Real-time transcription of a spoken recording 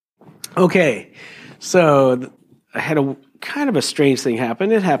Okay, so I had a kind of a strange thing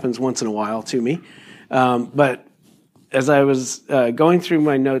happen. It happens once in a while to me. But as I was going through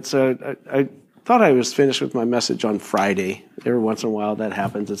my notes, I thought I was finished with my message on Friday. Every once in a while that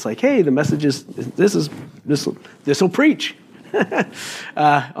happens. It's like, hey, the message is, this will preach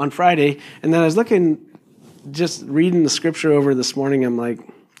on Friday. And then I was looking, just reading the scripture over this morning. I'm like,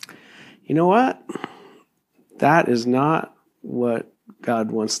 you know what? That is not what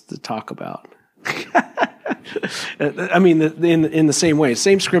God wants to talk about. I mean, in the same way,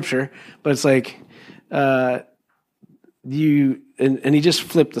 same scripture, but it's like and he just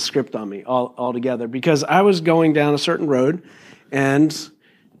flipped the script on me altogether, because I was going down a certain road, and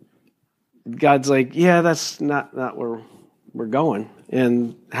God's like, yeah, that's not where we're going.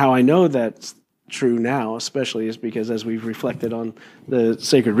 And how I know that's true now, especially, is because as we've reflected on the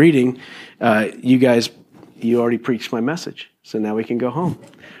sacred reading, you already preached my message, so now we can go home.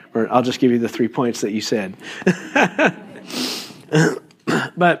 Or I'll just give you the 3 points that you said.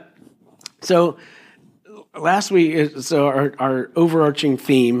 But so last week, so our overarching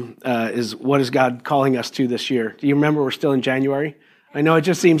theme is, what is God calling us to this year? Do you remember we're still in January? I know it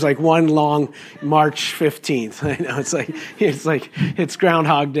just seems like one long March 15th. I know it's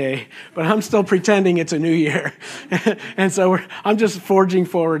Groundhog Day, but I'm still pretending it's a new year. And so I'm just forging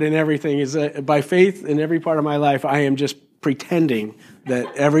forward in everything. Is by faith in every part of my life, I am just pretending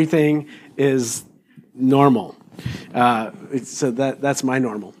that everything is normal. So that's my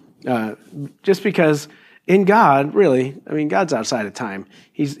normal. Just because in God, really, I mean, God's outside of time.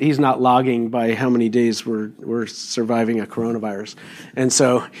 He's not logging by how many days we're surviving a coronavirus. And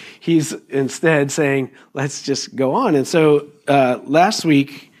so he's instead saying, let's just go on. And so last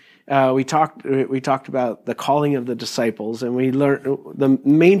week, we talked about the calling of the disciples, and we learned the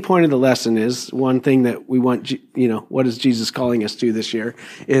main point of the lesson is one thing that we want, what is Jesus calling us to this year,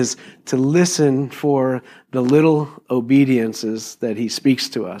 is to listen for the little obediences that he speaks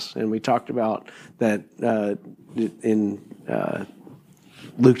to us. And we talked about that in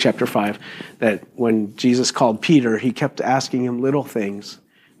Luke chapter 5, that when Jesus called Peter, he kept asking him little things,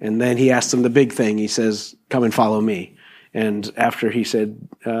 and then he asked him the big thing. He says, come and follow me. And after he said,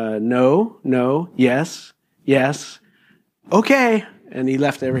 no, yes, okay, and he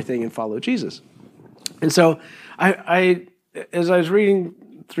left everything and followed Jesus. And so I as I was reading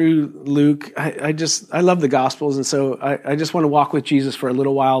through Luke, I love the Gospels, and so I just want to walk with Jesus for a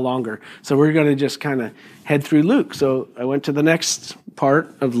little while longer. So we're going to just kind of head through Luke. So I went to the next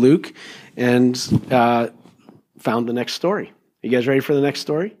part of Luke and found the next story. You guys ready for the next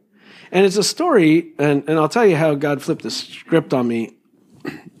story? And it's a story, and I'll tell you how God flipped the script on me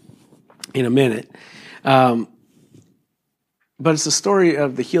in a minute. But it's the story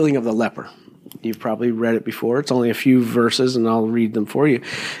of the healing of the leper. You've probably read it before. It's only a few verses, and I'll read them for you.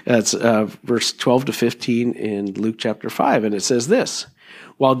 It's verse 12 to 15 in Luke chapter 5, and it says this.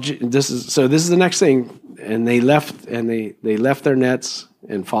 This is the next thing. And they left their nets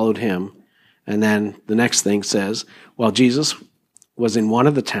and followed him. And then the next thing says, while Jesus was in one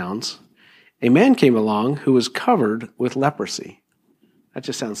of the towns, a man came along who was covered with leprosy. That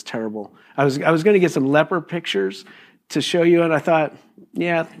just sounds terrible. I was going to get some leper pictures to show you, and I thought,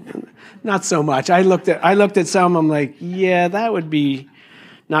 yeah, not so much. I looked at some. I'm like, yeah, that would be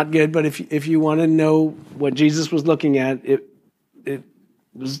not good. But if you want to know what Jesus was looking at, it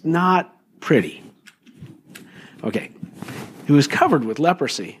was not pretty. Okay, he was covered with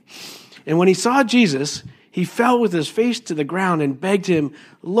leprosy, and when he saw Jesus, he fell with his face to the ground and begged him,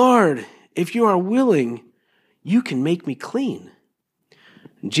 Lord, if you are willing, you can make me clean.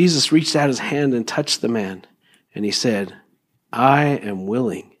 And Jesus reached out his hand and touched the man, and he said, I am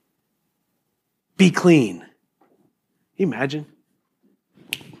willing. Be clean. Can you imagine?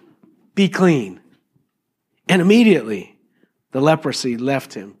 Be clean. And immediately, the leprosy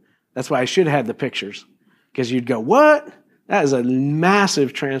left him. That's why I should have had the pictures, because you'd go, what? That is a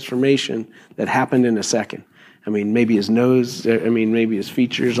massive transformation that happened in a second. I mean, maybe his nose, maybe his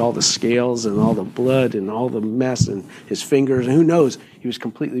features, all the scales and all the blood and all the mess and his fingers, and who knows? He was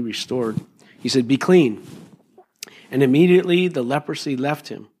completely restored. He said, be clean. And immediately the leprosy left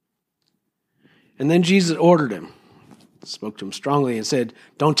him. And then Jesus ordered him, spoke to him strongly and said,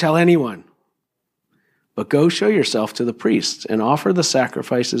 don't tell anyone, but go show yourself to the priests and offer the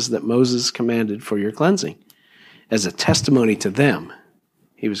sacrifices that Moses commanded for your cleansing. As a testimony to them,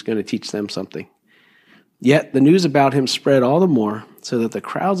 he was going to teach them something. Yet the news about him spread all the more, so that the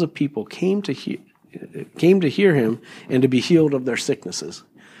crowds of people came to hear him and to be healed of their sicknesses.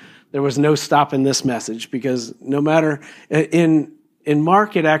 There was no stopping this message, because no matter, in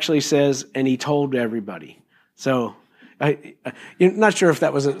Mark it actually says, and he told everybody. So You're not sure if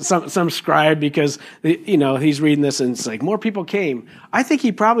that was some scribe because, he's reading this and it's like, more people came. I think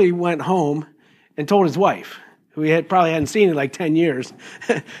he probably went home and told his wife, who he probably hadn't seen in like 10 years.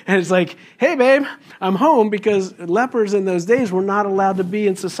 And it's like, hey, babe, I'm home, because lepers in those days were not allowed to be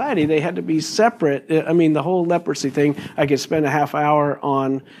in society. They had to be separate. I mean, the whole leprosy thing, I could spend a half hour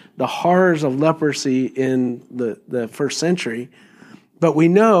on the horrors of leprosy in the first century. But we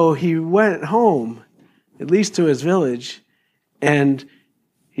know he went home, at least to his village, and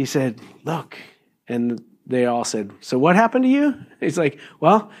he said, look. And they all said, so what happened to you? He's like,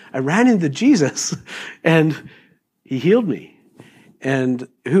 well, I ran into Jesus, and he healed me. And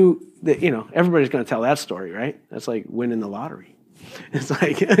everybody's going to tell that story, right? That's like winning the lottery. It's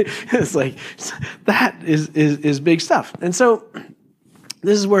like that is big stuff. And so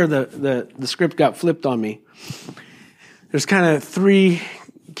this is where the script got flipped on me. There's kind of 3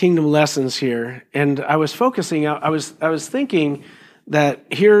 kingdom lessons here, and I was focusing. I was thinking that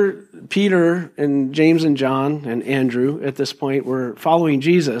here Peter and James and John and Andrew at this point were following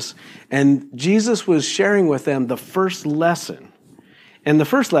Jesus, and Jesus was sharing with them the first lesson. And the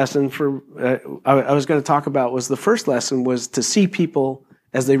first lesson I was going to talk about was to see people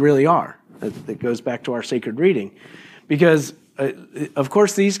as they really are. It goes back to our sacred reading, because of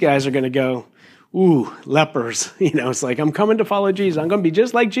course these guys are going to go, ooh, lepers. It's like, I'm coming to follow Jesus. I'm going to be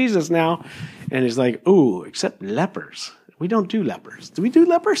just like Jesus now. And he's like, ooh, except lepers. We don't do lepers. Do we do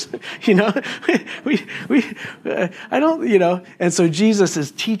lepers? I don't, And so Jesus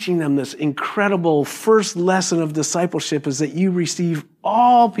is teaching them this incredible first lesson of discipleship, is that you receive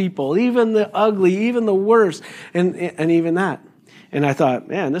all people, even the ugly, even the worst, and even that. And I thought,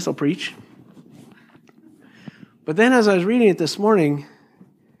 man, this will preach. But then as I was reading it this morning,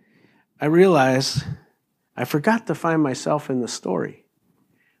 I realized I forgot to find myself in the story,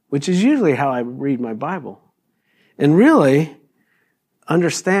 which is usually how I read my Bible. And really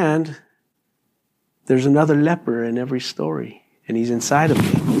understand there's another leper in every story, and he's inside of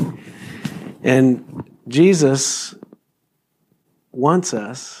me. And Jesus wants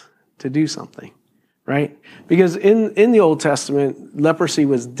us to do something, right? Because in the Old Testament, leprosy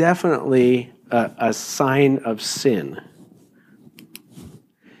was definitely a sign of sin.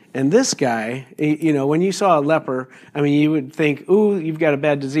 And this guy, when you saw a leper, you would think, ooh, you've got a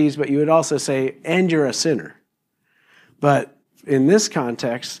bad disease, but you would also say, and you're a sinner. But in this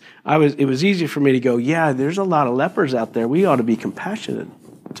context, it was easy for me to go, yeah, there's a lot of lepers out there. We ought to be compassionate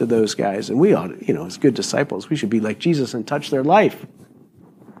to those guys. And we ought to, as good disciples, we should be like Jesus and touch their life.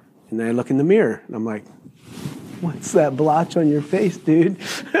 And then I look in the mirror, and I'm like, what's that blotch on your face, dude?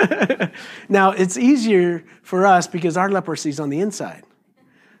 Now, it's easier for us because our leprosy's on the inside.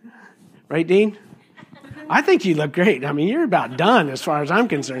 Right, Dean? I think you look great. You're about done as far as I'm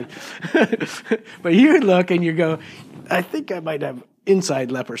concerned. But you look and you go, I think I might have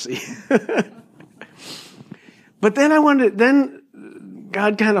inside leprosy. But then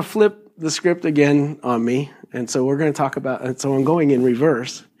God kind of flipped the script again on me. And so we're going to talk about it. So I'm going in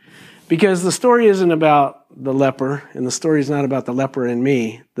reverse, because the story isn't about the leper, and the story is not about the leper and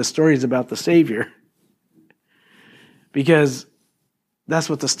me. The story is about the Savior, because that's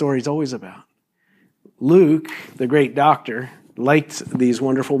what the story is always about. Luke, the great doctor, liked these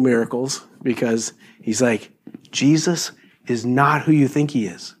wonderful miracles because he's like, Jesus is not who you think he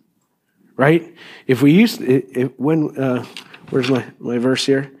is, right? Where's my verse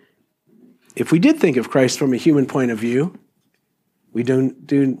here? If we did think of Christ from a human point of view, we don't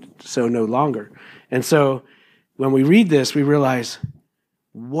do so no longer. And so when we read this, we realize,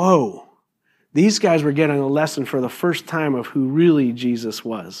 whoa, these guys were getting a lesson for the first time of who really Jesus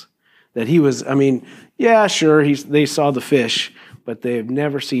was. That he was, yeah, sure, they saw the fish, but they have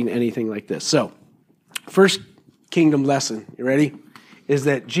never seen anything like this. So, first kingdom lesson, you ready? Is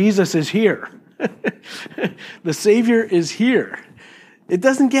that Jesus is here. The Savior is here. It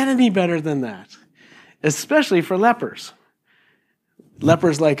doesn't get any better than that, especially for lepers.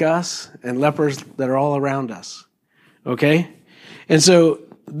 Lepers like us and lepers that are all around us, okay? And so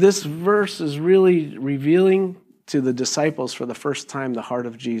this verse is really revealing to the disciples for the first time the heart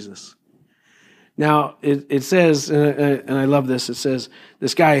of Jesus. Now, it says, and I love this, it says,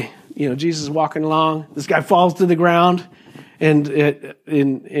 this guy, Jesus is walking along, this guy falls to the ground, and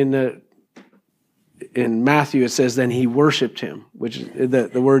in Matthew it says, then he worshiped him, which the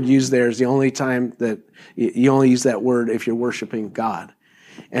word used there is the only time that you only use that word if you're worshiping God.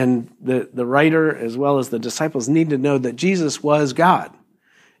 And the writer, as well as the disciples, need to know that Jesus was God.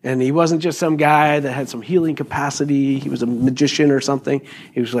 And he wasn't just some guy that had some healing capacity. He was a magician or something.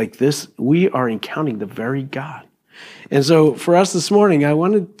 He was like this. We are encountering the very God. And so for us this morning, I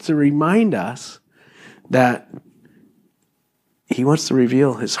wanted to remind us that he wants to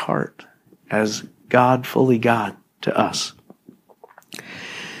reveal his heart as God, fully God, to us.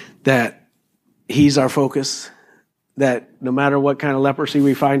 That he's our focus, that no matter what kind of leprosy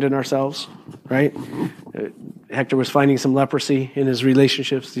we find in ourselves, right? Hector was finding some leprosy in his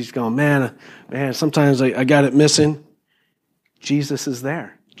relationships. He's going, man, sometimes I got it missing. Jesus is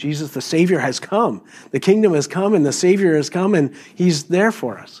there. Jesus, the Savior, has come. The kingdom has come and the Savior has come and he's there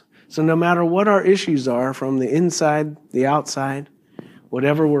for us. So no matter what our issues are, from the inside, the outside,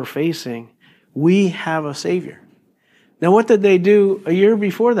 whatever we're facing, we have a Savior. Now, what did they do a year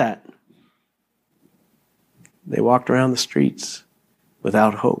before that? They walked around the streets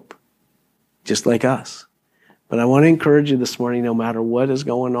without hope, just like us. But I want to encourage you this morning, no matter what is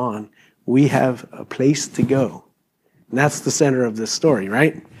going on, we have a place to go. And that's the center of this story,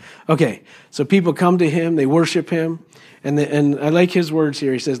 right? Okay, so people come to him, they worship him, and I like his words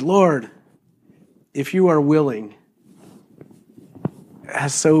here. He says, Lord, if you are willing,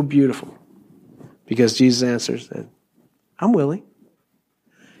 that's so beautiful. Because Jesus answers that, I'm willing.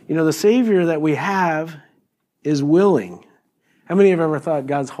 You know, the Savior that we have is willing. How many have ever thought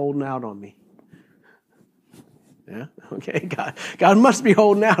God's holding out on me? Yeah, okay, God must be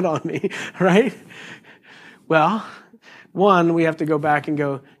holding out on me, right? Well, one, we have to go back and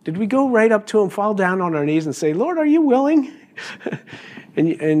go, did we go right up to him, fall down on our knees and say, Lord, are you willing?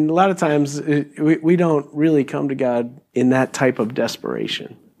 and a lot of times we don't really come to God in that type of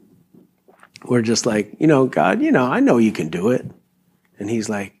desperation. We're just like, God, I know you can do it. And he's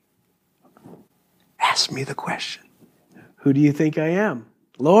like, ask me the question. Who do you think I am?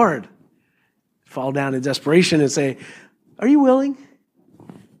 Lord. Fall down in desperation and say, are you willing?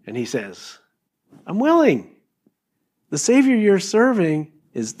 And he says, I'm willing. The Savior you're serving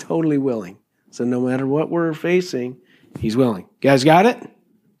is totally willing. So no matter what we're facing, he's willing. You guys got it?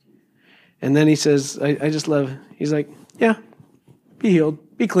 And then he says, I just love, he's like, yeah, be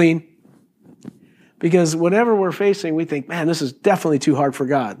healed, be clean. Because whatever we're facing, we think, man, this is definitely too hard for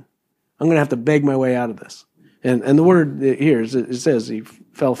God. I'm going to have to beg my way out of this. And the word here, it says he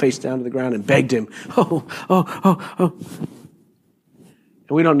fell face down to the ground and begged him. Oh. And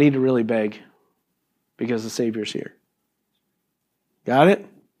we don't need to really beg because the Savior's here. Got it?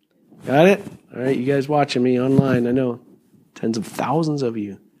 Got it? All right, you guys watching me online, I know tens of thousands of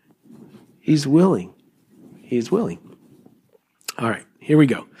you. He's willing. He's willing. All right, here we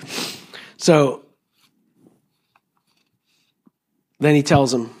go. So then he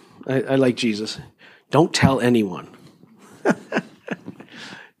tells him, I like Jesus, don't tell anyone.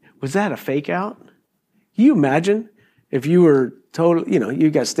 Was that a fake out? Can you imagine if you were total,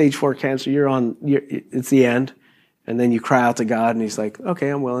 you got stage 4 cancer, it's the end, and then you cry out to God and he's like, okay,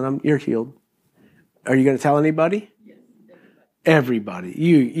 I'm willing, you're healed. Are you going to tell anybody? Yes, everybody.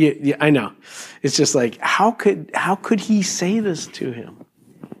 You, I know. It's just like, how could he say this to him?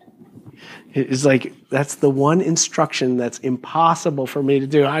 It's like, that's the one instruction that's impossible for me to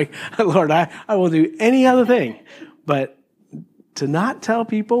do. Lord, I will do any other thing. But to not tell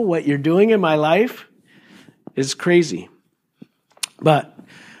people what you're doing in my life is crazy. But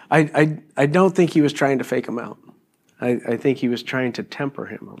I don't think he was trying to fake him out. I think he was trying to temper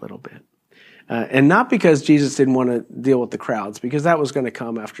him a little bit. And not because Jesus didn't want to deal with the crowds, because that was going to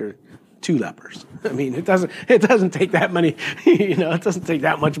come after 2 lepers. I mean, it doesn't take that many, it doesn't take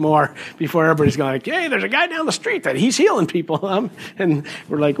that much more before everybody's going like, hey, there's a guy down the street that he's healing people. And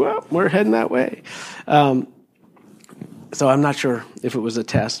we're like, well, we're heading that way. So I'm not sure if it was a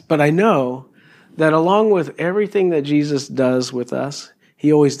test, but I know that along with everything that Jesus does with us,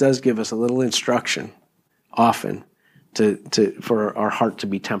 he always does give us a little instruction often for our heart to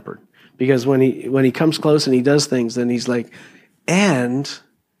be tempered. Because when he comes close and he does things, then he's like, and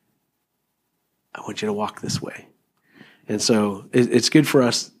I want you to walk this way. And so it's good for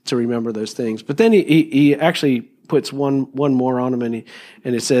us to remember those things. But then he actually puts one more on him, and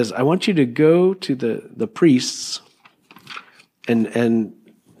it says, I want you to go to the priests and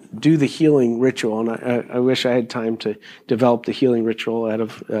do the healing ritual. And I wish I had time to develop the healing ritual out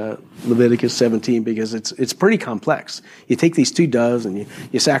of Leviticus 17, because it's pretty complex. You take these 2 doves and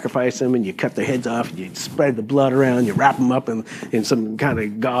you sacrifice them, and you cut their heads off, and you spread the blood around, you wrap them up in some kind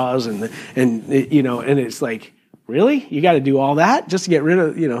of gauze, and it's like, really? You got to do all that just to get rid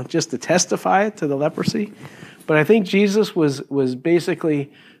of, just to testify to the leprosy? But I think Jesus was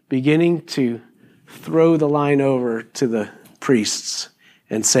basically beginning to throw the line over to the priests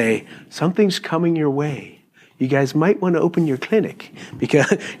and say, something's coming your way. You guys might want to open your clinic, because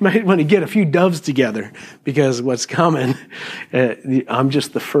you might want to get a few doves together, because what's coming, I'm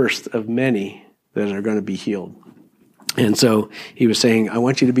just the first of many that are going to be healed. And so he was saying, I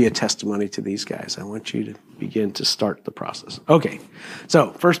want you to be a testimony to these guys. I want you to begin to start the process. Okay,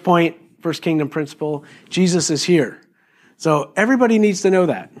 so first point, first kingdom principle, Jesus is here. So everybody needs to know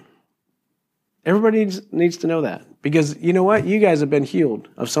that. Everybody needs to know that. Because you know what? You guys have been healed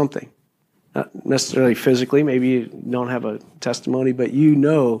of something. Not necessarily physically. Maybe you don't have a testimony, but you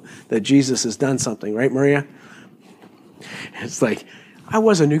know that Jesus has done something, right, Maria? It's like, I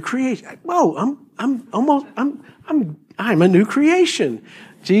was a new creation. Whoa, I'm a new creation.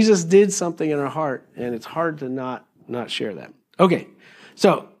 Jesus did something in our heart, and it's hard to not share that. Okay,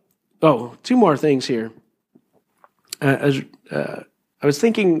 so, two more things here. I was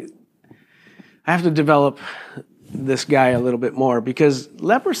thinking I have to develop this guy a little bit more, because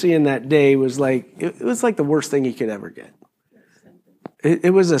leprosy in that day was like, it was like the worst thing you could ever get.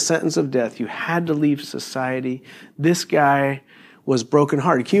 It was a sentence of death. You had to leave society. This guy was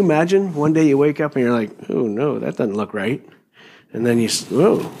brokenhearted. Can you imagine? One day you wake up and you're like, oh no, that doesn't look right. And then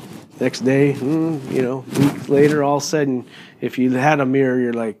next day, weeks later, all of a sudden, if you had a mirror,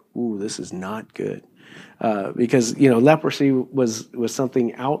 you're like, ooh, this is not good. Because, leprosy was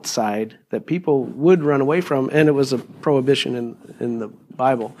something outside that people would run away from, and it was a prohibition in the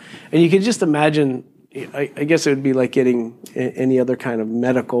Bible. And you could just imagine, I guess it would be like getting any other kind of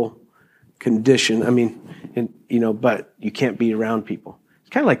medical condition. I mean, but you can't be around people. It's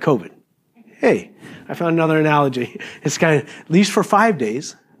kind of like COVID. Hey, I found another analogy. It's kind of, at least for 5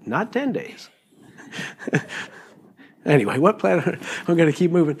 days, not 10 days. Anyway, what planet? I'm going to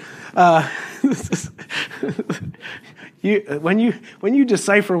keep moving. When you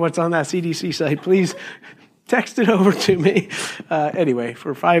decipher what's on that CDC site, please text it over to me. Anyway,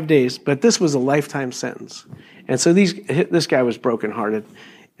 for 5 days, but this was a lifetime sentence, and so this guy was brokenhearted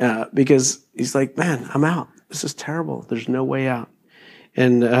because he's like, man, I'm out. This is terrible. There's no way out.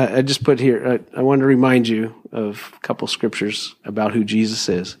 And I just put here, I want to remind you of a couple scriptures about who Jesus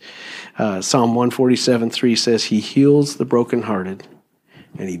is. Psalm 147:3 says, he heals the brokenhearted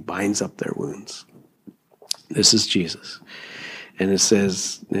and he binds up their wounds. This is Jesus. And it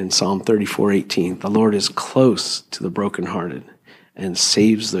says in Psalm 34:18, the Lord is close to the brokenhearted and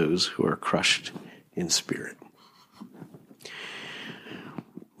saves those who are crushed in spirit.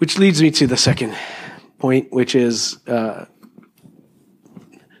 Which leads me to the second point, which is the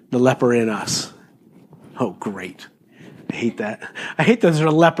leper in us. Oh, great. I hate that. I hate that there's a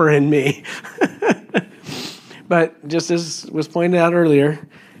leper in me. But just as was pointed out earlier,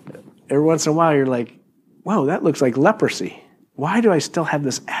 every once in a while you're like, whoa, that looks like leprosy. Why do I still have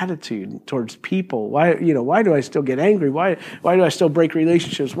this attitude towards people? Why do I still get angry? Why do I still break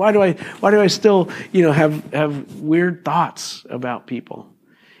relationships? Why do I still, have weird thoughts about people?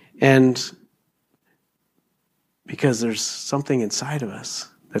 And because there's something inside of us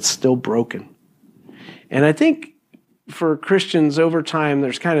that's still broken. And I think for Christians over time,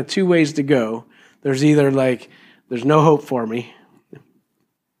 there's kind of two ways to go. There's either like, there's no hope for me,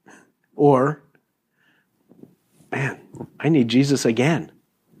 or, man, I need Jesus again.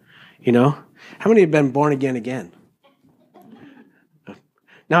 How many have been born again?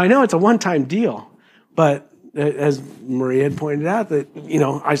 Now, I know it's a one-time deal, but as Maria had pointed out, that,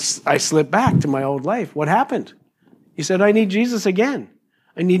 I slipped back to my old life. What happened? He said, I need Jesus again.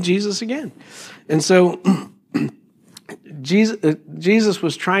 I need Jesus again. And so Jesus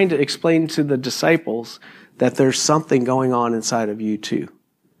was trying to explain to the disciples that there's something going on inside of you too.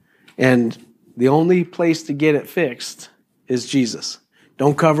 And the only place to get it fixed is Jesus.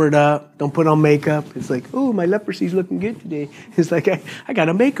 Don't cover it up. Don't put on makeup. It's like, oh, my leprosy's looking good today. It's like, I got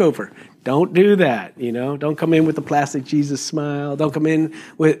a makeover. Don't do that, Don't come in with the plastic Jesus smile. Don't come in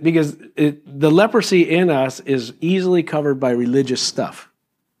with, because the leprosy in us is easily covered by religious stuff,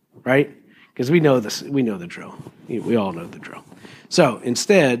 right? Because we know this. We know the drill. We all know the drill. So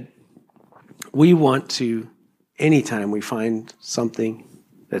instead, we want to, anytime we find something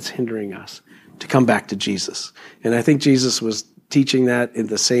that's hindering us, to come back to Jesus. And I think Jesus was teaching that in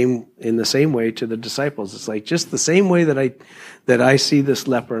the same way to the disciples. It's like, just the same way that I see this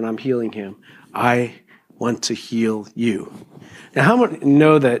leper and I'm healing him, I want to heal you. Now, how many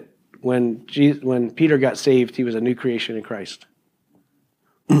know that when Peter got saved, he was a new creation in Christ?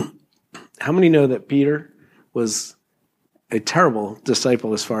 How many know that Peter was a terrible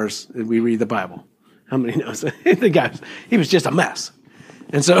disciple as far as we read the Bible? How many knows? The guy, he was just a mess.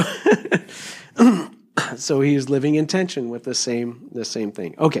 And so so he's living in tension with the same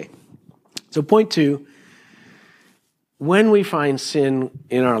thing. Okay. So point 2, when we find sin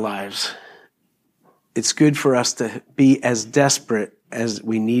in our lives, it's good for us to be as desperate as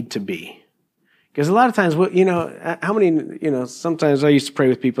we need to be. Because a lot of times, how many, sometimes I used to pray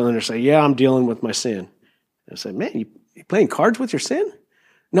with people and they say, yeah, I'm dealing with my sin. I say, man, you playing cards with your sin?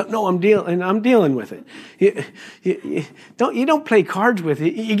 No, I'm dealing with it. You don't play cards with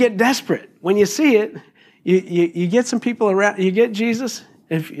it. You get desperate. When you see it, you get some people around, you get Jesus.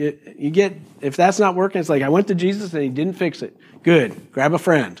 If that's not working, it's like, I went to Jesus and he didn't fix it. Good. Grab a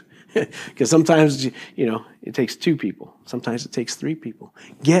friend. Because sometimes, it takes 2 people. Sometimes it takes 3 people.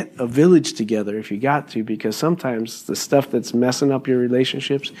 Get a village together if you got to, because sometimes the stuff that's messing up your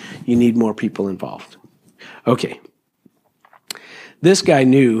relationships, you need more people involved. Okay. This guy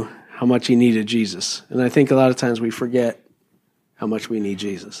knew how much he needed Jesus. And I think a lot of times we forget how much we need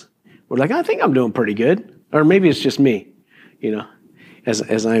Jesus. We're like, I think I'm doing pretty good. Or maybe it's just me,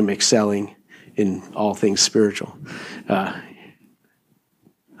 as I'm excelling in all things spiritual.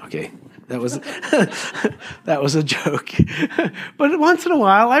 Okay, that was a joke. But once in a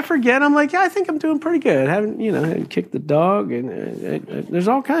while, I forget. I'm like, yeah, I think I'm doing pretty good. I haven't kicked the dog, and there's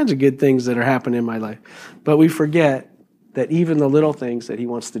all kinds of good things that are happening in my life. But we forget that even the little things that he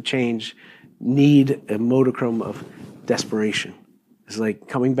wants to change need a modicum of desperation. It's like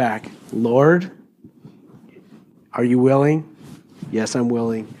coming back. Lord, are you willing? Yes, I'm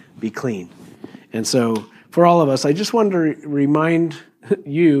willing. Be clean. And so for all of us, I just wanted to remind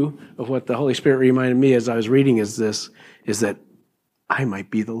you of what the Holy Spirit reminded me as I was reading is that I might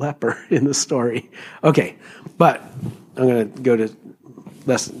be the leper in the story. Okay, but I'm going to go to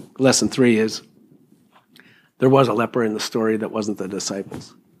lesson 3 is there was a leper in the story that wasn't the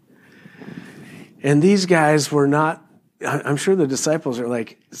disciples. And these guys were not, I'm sure the disciples are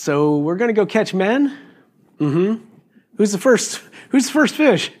like, so we're going to go catch men? Mm-hmm. Who's the first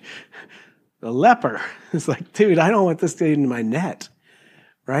fish? The leper. It's like, dude, I don't want this to get into my net,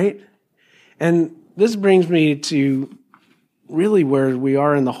 right? And this brings me to really where we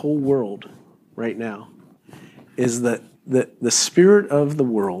are in the whole world right now, is that the spirit of the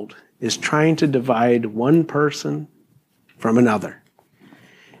world is trying to divide one person from another.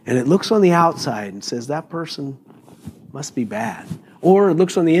 And it looks on the outside and says, that person must be bad. Or it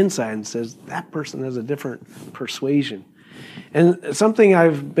looks on the inside and says, that person has a different persuasion. And something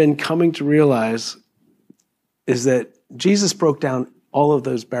I've been coming to realize is that Jesus broke down all of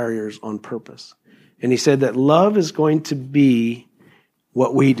those barriers on purpose. And he said that love is going to be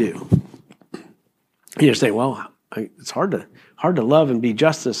what we do. You say, well, it's hard to love and be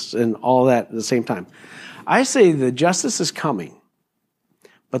justice and all that at the same time. I say the justice is coming,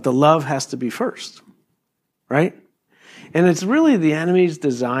 but the love has to be first, right? And it's really the enemy's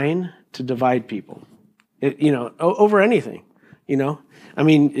design to divide people, over anything, I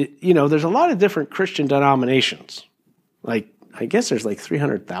mean, there's a lot of different Christian denominations. Like, I guess there's like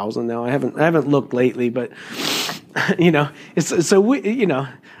 300,000 now. I haven't looked lately, but it's so we,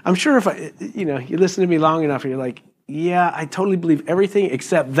 I'm sure if you listen to me long enough, you're like, yeah, I totally believe everything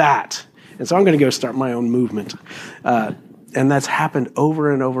except that, and so I'm going to go start my own movement. And that's happened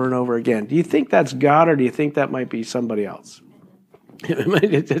over and over and over again. Do you think that's God, or do you think that might be somebody else?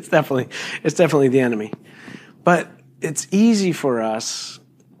 It's definitely the enemy. But it's easy for us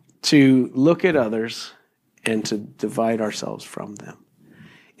to look at others and to divide ourselves from them,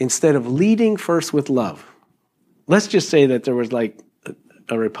 instead of leading first with love. Let's just say that there was like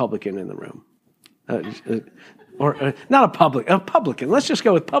a Republican in the room. Or not a publican. Let's just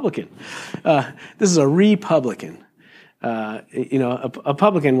go with publican. This is a Republican. A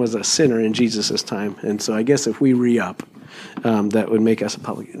publican was a sinner in Jesus' time, and so I guess if we re-up, that would make us a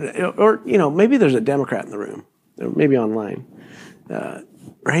publican. Or, maybe there's a Democrat in the room, or maybe online,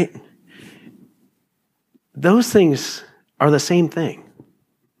 right? Those things are the same thing,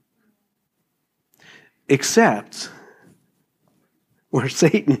 except where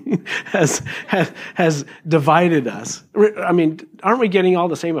Satan has divided us. I mean, aren't we getting all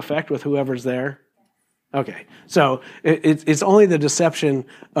the same effect with whoever's there? Okay, so it's only the deception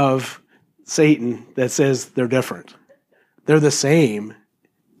of Satan that says they're different. They're the same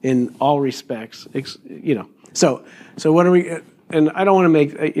in all respects, So what are we? And I don't want to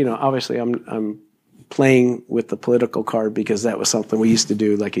make, obviously I'm playing with the political card because that was something we used to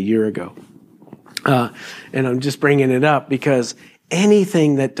do like a year ago. And I'm just bringing it up because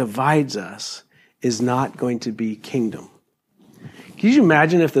anything that divides us is not going to be kingdom. Can you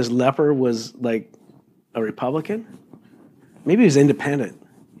imagine if this leper was like a Republican? Maybe he was independent,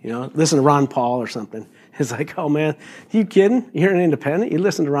 listen to Ron Paul or something. It's like, oh man, you kidding? You're an independent? You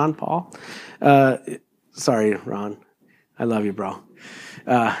listen to Ron Paul? Sorry, Ron. I love you, bro.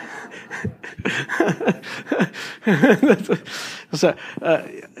 So,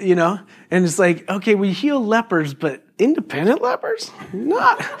 and it's like, okay, we heal lepers, but independent lepers?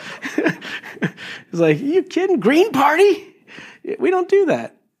 Not. It's like, are you kidding? Green Party? We don't do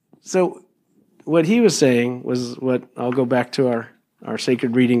that. So what he was saying was what, I'll go back to our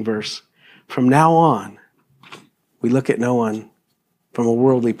sacred reading verse, from now on, we look at no one from a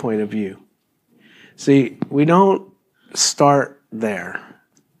worldly point of view. See, we don't start there.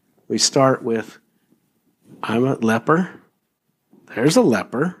 We start with, I'm a leper. There's a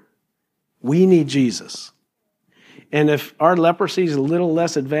leper. We need Jesus. And if our leprosy is a little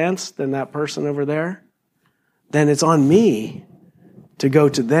less advanced than that person over there, then it's on me to go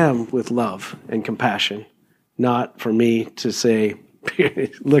to them with love and compassion, not for me to say,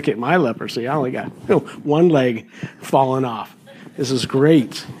 look at my leprosy. I only got one leg falling off. This is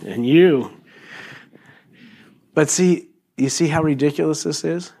great. And you. But see, you see how ridiculous this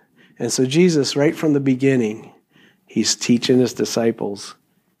is? And so Jesus, right from the beginning, he's teaching his disciples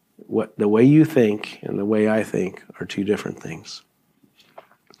what the way you think and the way I think are two different things.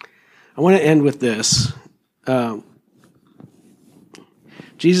 I want to end with this.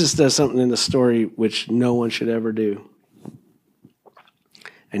 Jesus does something in the story which no one should ever do.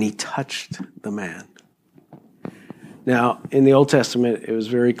 And he touched the man. Now, in the Old Testament, it was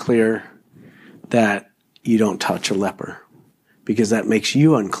very clear that you don't touch a leper because that makes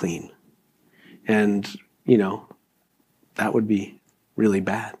you unclean. And, that would be really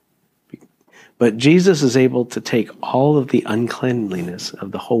bad. But Jesus is able to take all of the uncleanliness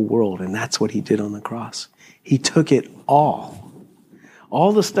of the whole world, and that's what he did on the cross. He took it all.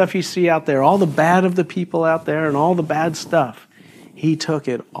 All the stuff you see out there, all the bad of the people out there, and all the bad stuff, he took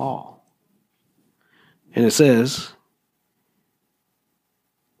it all. And it says,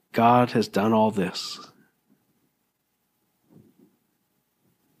 God has done all this.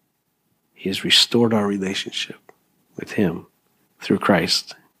 He has restored our relationship with him through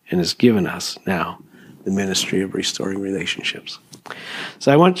Christ and has given us now the ministry of restoring relationships.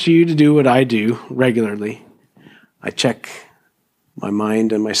 So I want you to do what I do regularly. I check my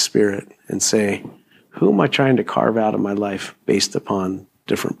mind and my spirit and say, who am I trying to carve out of my life based upon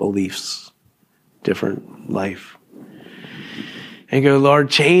different beliefs, different life? And go, Lord,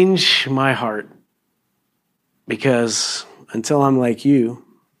 change my heart, because until I'm like you,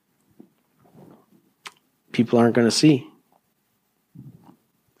 people aren't going to see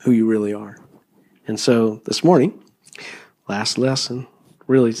who you really are. And so this morning, last lesson,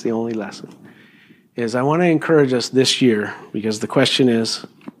 really it's the only lesson, is I want to encourage us this year, because the question is,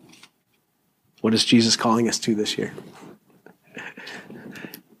 what is Jesus calling us to this year?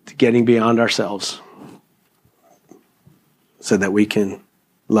 To getting beyond ourselves so that we can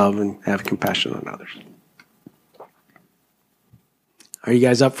love and have compassion on others. Are you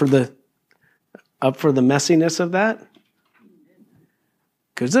guys up for the messiness of that?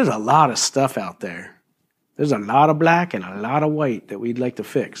 Because there's a lot of stuff out there. There's a lot of black and a lot of white that we'd like to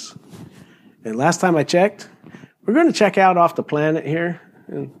fix. And last time I checked, we're going to check out off the planet here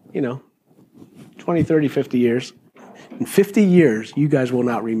in, 20, 30, 50 years. In 50 years, you guys will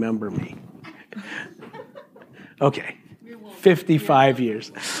not remember me. Okay, 55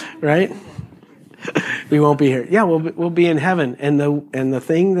 years, right? We won't be here. Yeah, we'll be in heaven. And the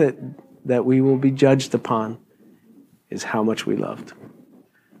thing that we will be judged upon is how much we loved.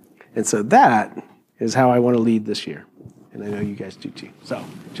 And so that is how I want to lead this year. And I know you guys do too. So,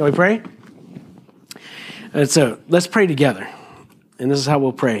 shall we pray? And so, let's pray together. And this is how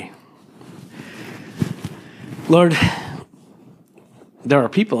we'll pray. Lord, there are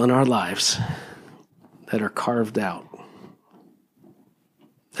people in our lives that are carved out,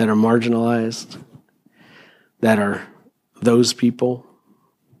 that are marginalized, that are those people,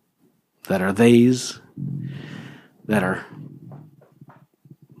 that are theys, that are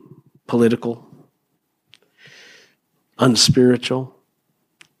political, unspiritual,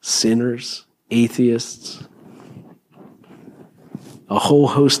 sinners, atheists, a whole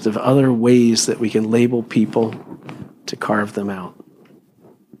host of other ways that we can label people to carve them out.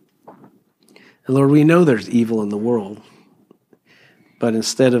 And Lord, we know there's evil in the world, but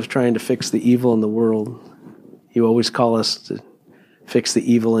instead of trying to fix the evil in the world, you always call us to fix the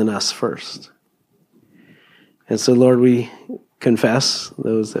evil in us first. And so, Lord, we confess,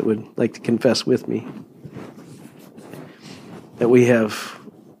 those that would like to confess with me, that we have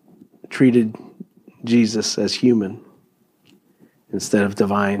treated Jesus as human instead of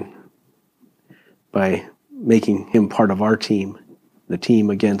divine by making him part of our team, the team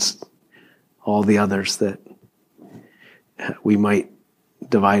against all the others that we might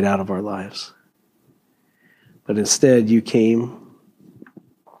divide out of our lives. But instead, you came,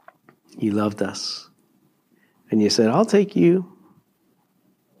 you loved us, and you said, I'll take you,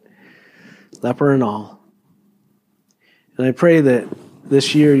 leper and all. And I pray that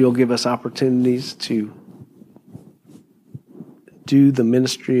this year you'll give us opportunities to do the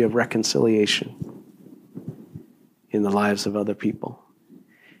ministry of reconciliation in the lives of other people.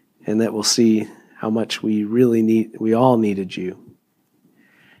 And that we'll see how much we all needed you.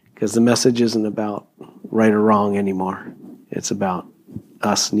 Because the message isn't about right or wrong anymore. It's about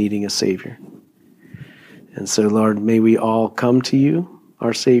us needing a Savior. And so, Lord, may we all come to you,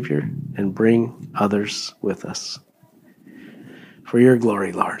 our Savior, and bring others with us. For your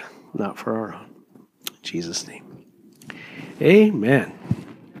glory, Lord, not for our own. In Jesus' name. Amen.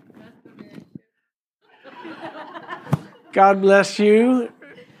 God bless you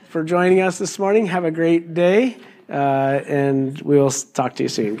for joining us this morning. Have a great day, and we'll talk to you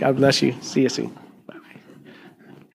soon. God bless you. See you soon.